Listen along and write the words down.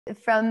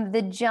From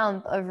the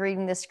jump of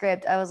reading the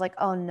script, I was like,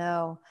 oh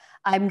no,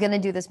 I'm going to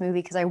do this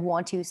movie because I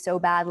want to so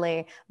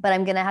badly, but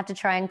I'm going to have to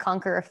try and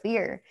conquer a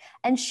fear.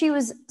 And she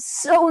was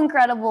so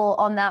incredible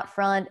on that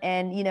front.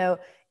 And,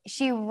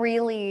 she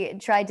really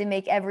tried to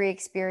make every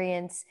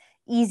experience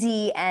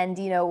easy. And,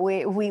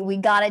 we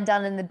got it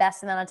done in the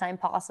best amount of time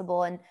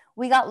possible. And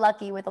we got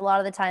lucky with a lot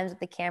of the times with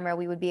the camera,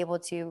 we would be able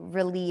to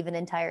relieve an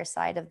entire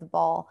side of the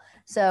ball.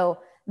 So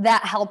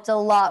that helped a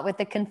lot with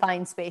the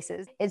confined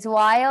spaces. It's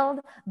wild,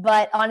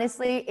 but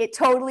honestly, it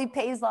totally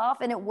pays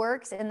off and it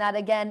works. And that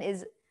again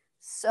is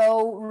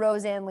so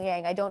Roseanne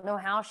Liang. I don't know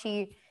how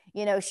she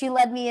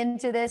led me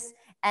into this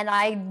and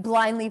I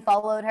blindly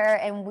followed her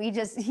and we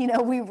just,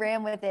 we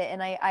ran with it.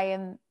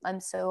 And I'm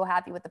so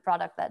happy with the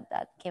product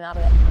that came out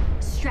of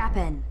it. Strap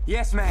in.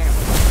 Yes,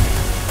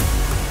 ma'am.